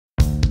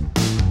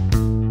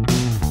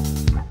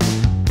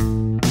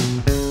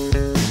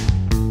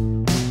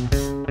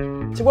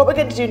So what we're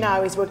going to do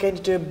now is we're going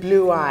to do a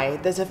blue eye.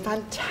 There's a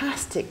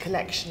fantastic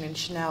collection in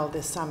Chanel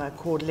this summer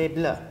called Les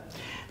Bleus.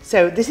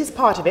 So this is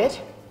part of it,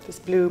 this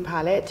blue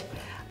palette.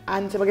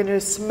 And so we're going to do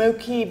a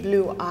smoky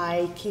blue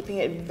eye, keeping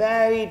it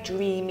very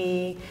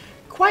dreamy,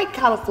 quite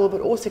colourful, but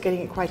also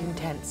getting it quite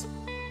intense.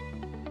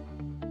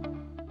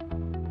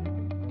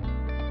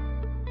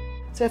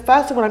 So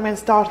first of all, I'm going to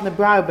start on the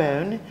brow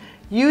bone,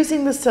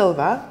 using the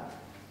silver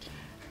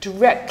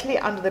directly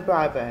under the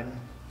brow bone.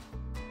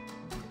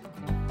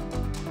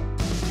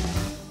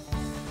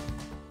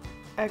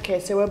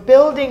 Okay, so we're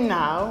building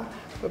now,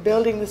 we're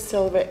building the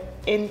silver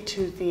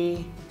onto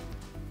the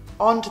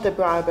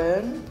brow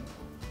bone.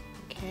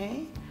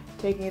 Okay,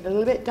 taking it a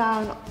little bit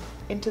down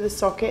into the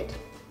socket.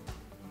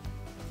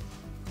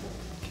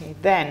 Okay,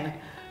 then,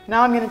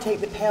 now I'm going to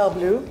take the pale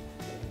blue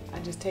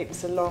and just take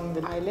this along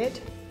the eyelid.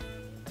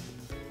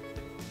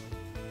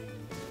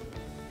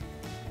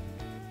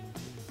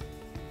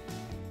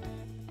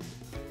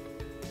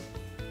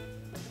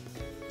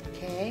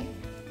 Okay,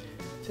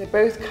 so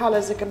both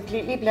colours are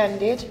completely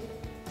blended.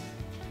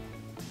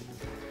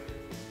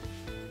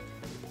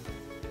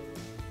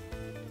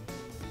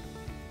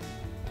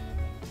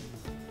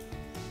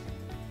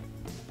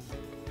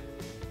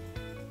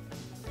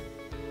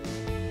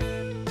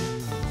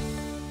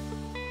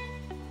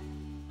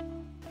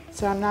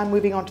 So I'm now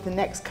moving on to the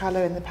next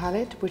colour in the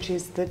palette, which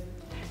is the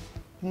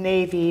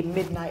navy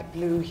midnight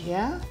blue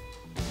here.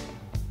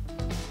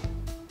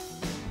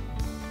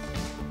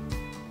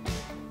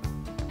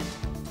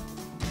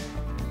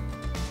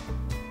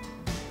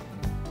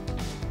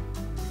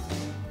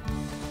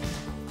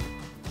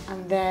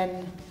 And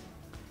then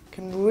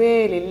can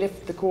really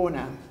lift the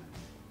corner.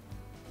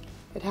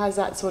 It has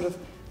that sort of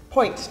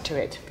point to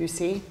it, you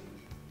see,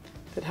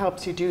 that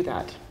helps you do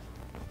that.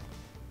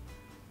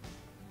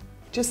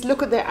 Just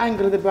look at the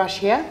angle of the brush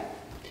here,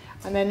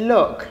 and then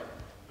look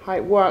how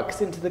it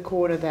works into the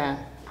corner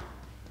there.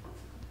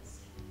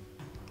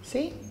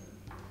 See?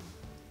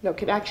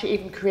 Look, it actually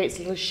even creates a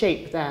little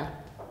shape there.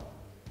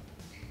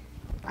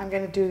 I'm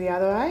going to do the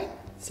other eye.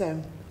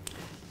 So,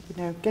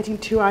 you know, getting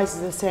two eyes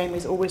the same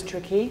is always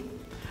tricky.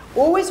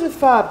 Always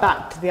refer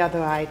back to the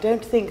other eye.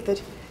 Don't think that,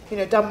 you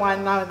know, done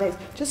one now and then.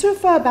 Just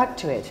refer back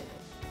to it.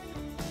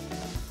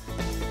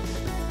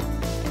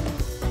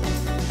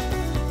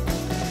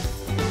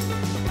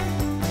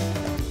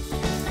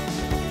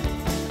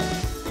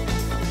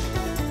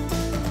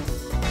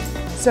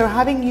 So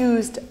having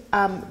used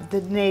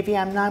the navy,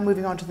 I'm now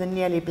moving on to the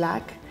nearly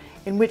black,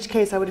 in which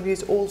case I would have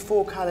used all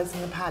four colours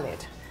in the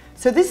palette.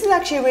 So this is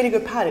actually a really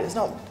good palette.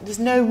 There's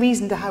no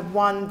reason to have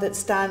one that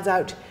stands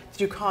out that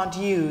you can't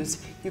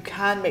use. You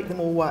can make them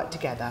all work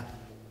together.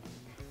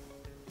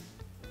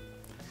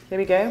 Here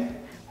we go,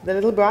 with a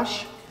little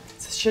brush.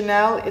 It's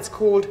Chanel, it's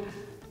called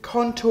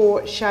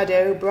Contour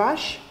Shadow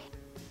Brush.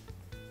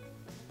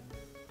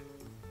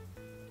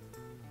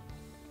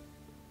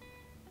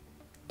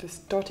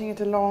 Just dotting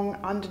it along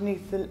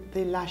underneath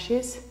the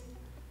lashes,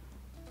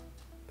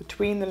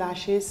 between the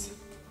lashes,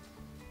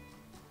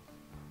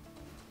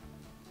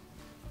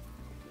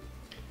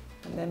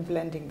 and then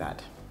blending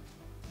that.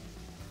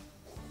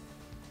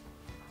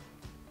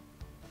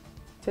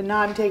 So now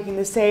I'm taking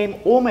the same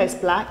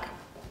almost black,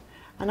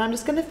 and I'm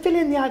just going to fill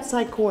in the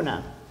outside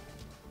corner.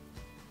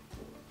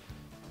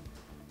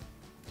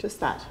 Just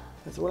that.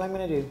 That's all I'm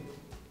going to do.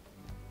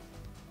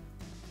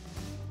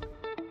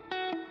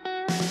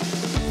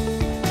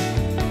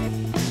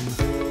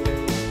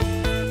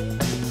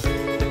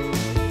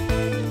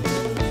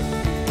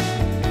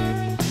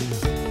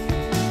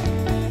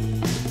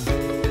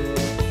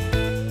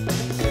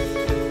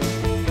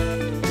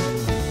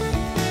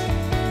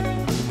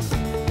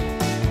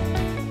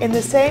 In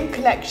the same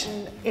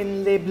collection,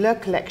 in the Bleu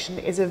collection,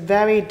 is a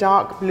very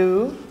dark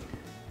blue,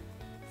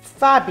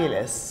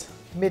 fabulous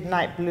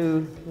midnight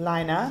blue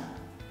liner.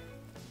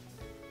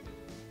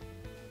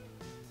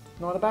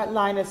 Not about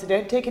liner, so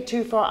don't take it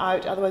too far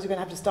out, otherwise we're going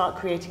to have to start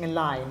creating a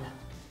line.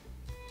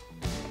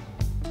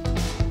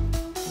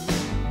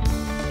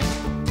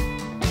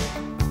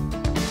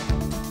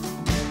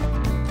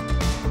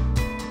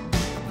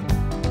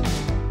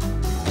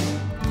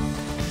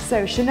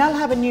 So Chanel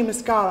have a new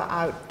mascara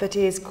out that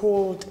is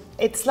called,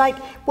 it's like,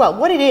 well,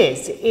 what it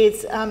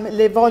is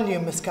Le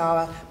Volume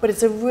mascara, but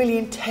it's a really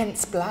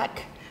intense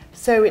black,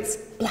 so it's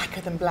blacker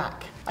than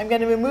black. I'm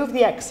going to remove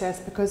the excess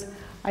because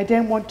I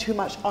don't want too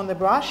much on the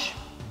brush.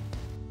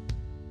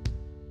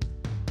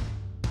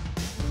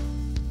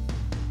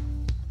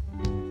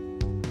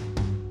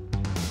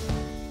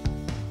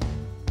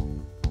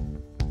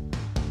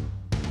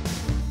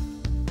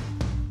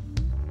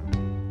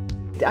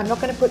 I'm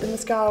not going to put the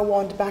mascara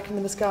wand back in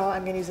the mascara,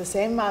 I'm going to use the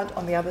same amount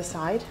on the other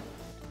side.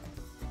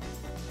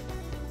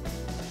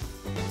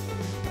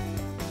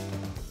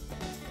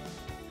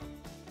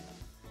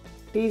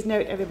 Please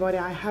note everybody,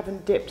 I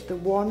haven't dipped the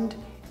wand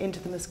into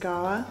the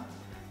mascara.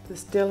 There's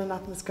still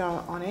enough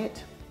mascara on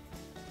it.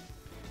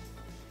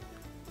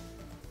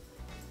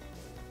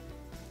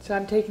 So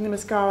I'm taking the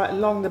mascara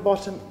along the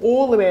bottom,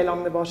 all the way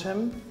along the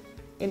bottom,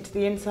 into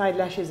the inside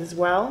lashes as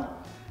well.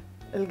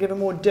 It'll give a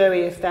more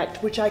doughy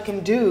effect, which I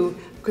can do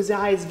because the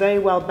eye is very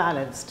well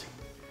balanced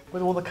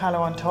with all the colour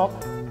on top.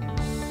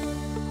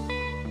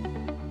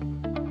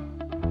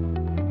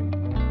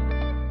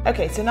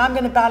 Okay, so now I'm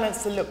going to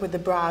balance the look with the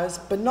brows,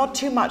 but not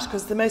too much,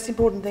 because the most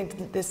important thing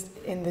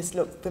in this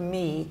look for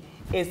me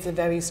is the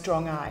very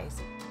strong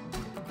eyes.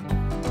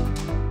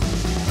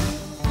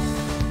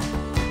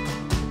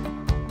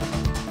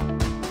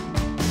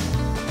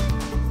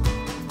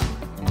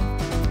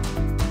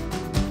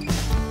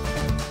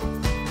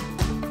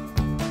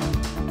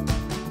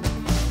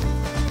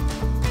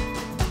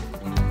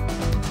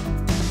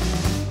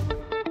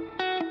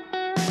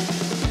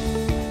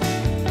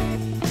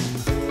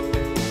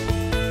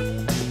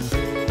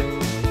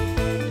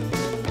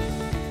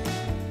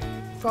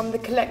 From the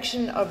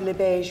collection of Le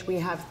Beige, we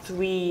have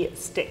 3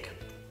 stick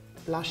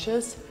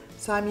blushes.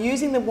 So I'm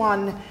using the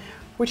one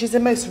which is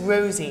the most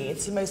rosy,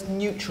 it's the most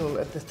neutral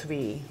of the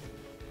 3.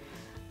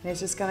 And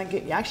it's just going to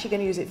you're actually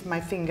going to use it for my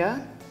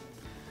finger.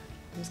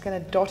 I'm just going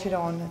to dot it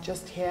on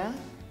just here.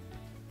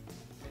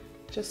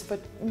 Just for a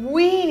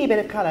weeny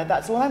bit of colour,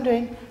 that's all I'm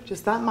doing,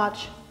 just that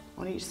much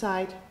on each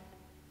side.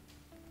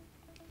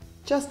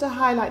 Just to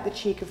highlight the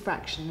cheek of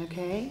fraction,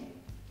 okay?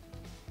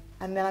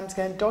 And then I'm just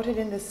going to dot it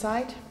in this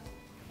side.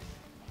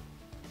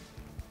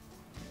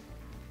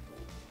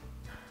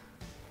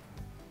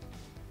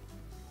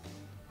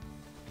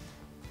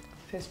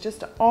 So it's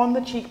just on the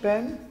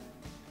cheekbone.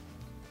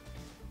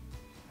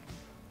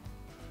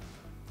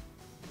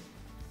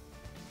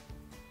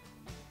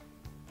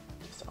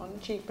 Just on the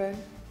cheekbone.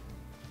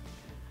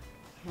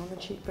 And on the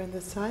cheekbone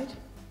this side.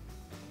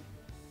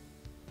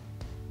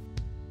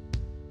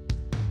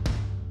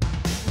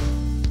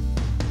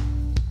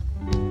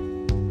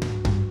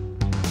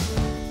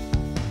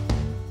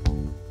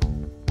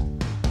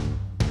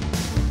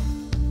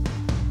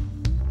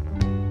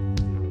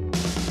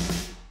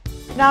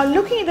 Now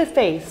looking at the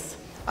face,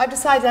 I've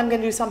decided I'm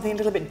going to do something a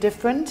little bit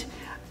different.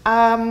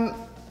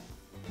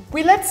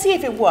 Let's see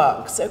if it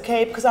works,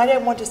 okay? Because I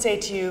don't want to say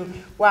to you,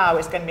 wow,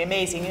 it's going to be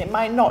amazing. It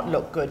might not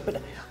look good,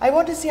 but I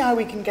want to see how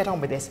we can get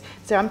on with this.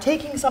 So I'm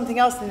taking something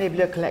else in the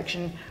Bleu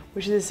collection,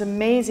 which is this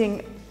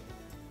amazing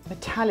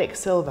metallic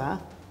silver.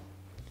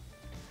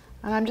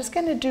 And I'm just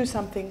going to do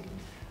something.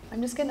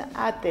 I'm just going to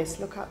add this,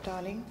 look up,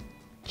 darling,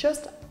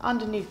 just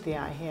underneath the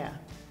eye here.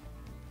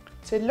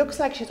 So it looks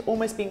like she's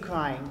almost been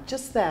crying,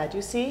 just there, do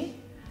you see?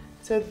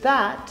 So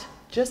that,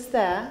 just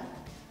there,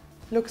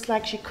 looks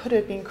like she could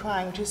have been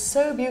crying, which is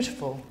so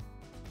beautiful.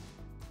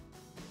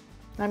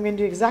 I'm going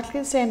to do exactly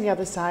the same on the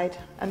other side,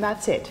 and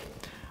that's it.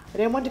 I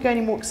don't want to go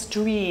any more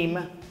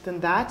extreme than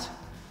that.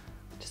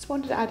 I just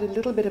wanted to add a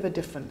little bit of a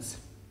difference.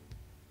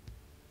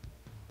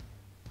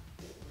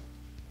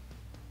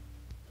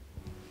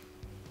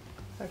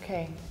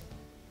 Okay.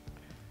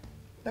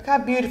 Look how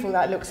beautiful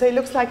that looks. So it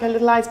looks like her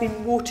little eye's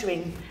been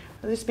watering.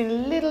 There's been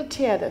a little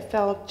tear that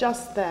fell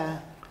just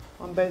there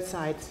on both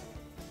sides.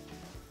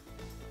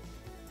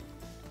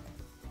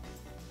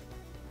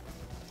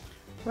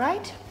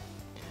 Right?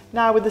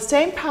 Now with the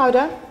same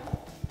powder,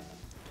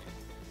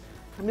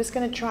 I'm just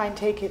going to try and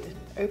take it,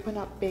 open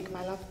up big,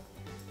 my love.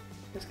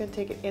 I'm just going to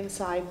take it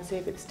inside and see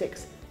if it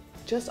sticks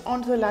just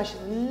onto the lashes,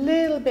 a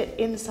little bit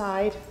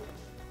inside,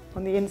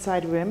 on the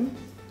inside rim.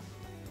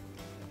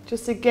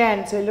 Just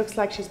again, so it looks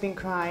like she's been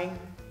crying.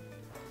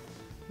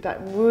 That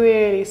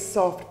really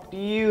soft,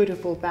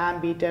 beautiful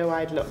Bambi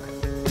doe-eyed look.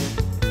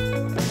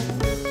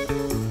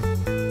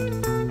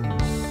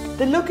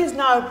 The look is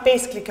now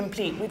basically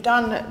complete. We've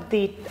done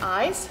the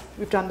eyes,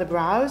 we've done the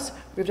brows,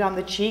 we've done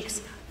the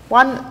cheeks.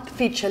 One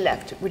feature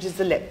left, which is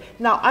the lip.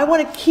 Now, I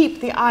want to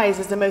keep the eyes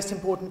as the most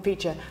important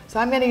feature. So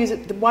I'm going to use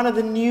one of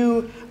the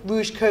new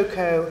Rouge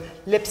Coco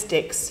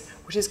lipsticks,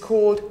 which is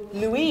called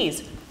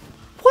Louise.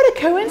 What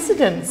a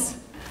coincidence!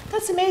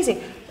 That's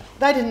amazing.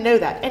 I didn't know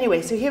that.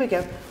 Anyway, so here we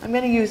go. I'm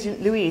going to use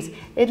Louise.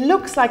 It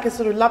looks like a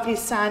sort of lovely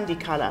sandy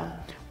colour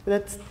with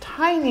a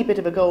tiny bit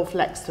of a gold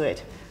flecks to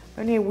it.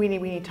 Only a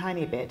weeny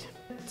tiny bit.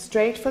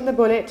 Straight from the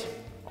bullet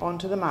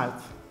onto the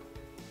mouth.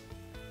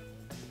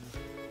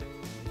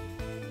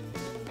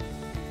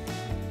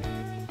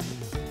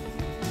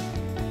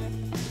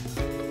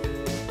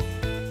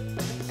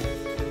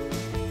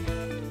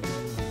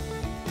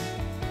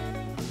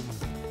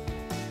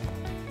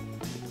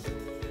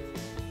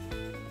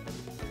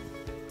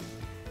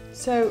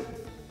 So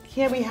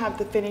here we have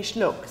the finished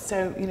look.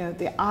 So, you know,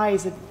 the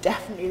eyes are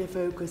definitely the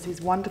focus,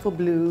 these wonderful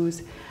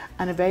blues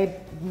and a very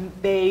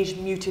beige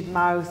muted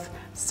mouth,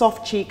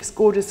 soft cheeks,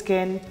 gorgeous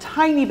skin,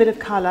 tiny bit of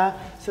colour.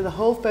 So the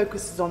whole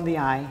focus is on the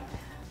eye.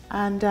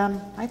 And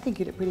I think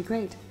you look really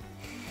great.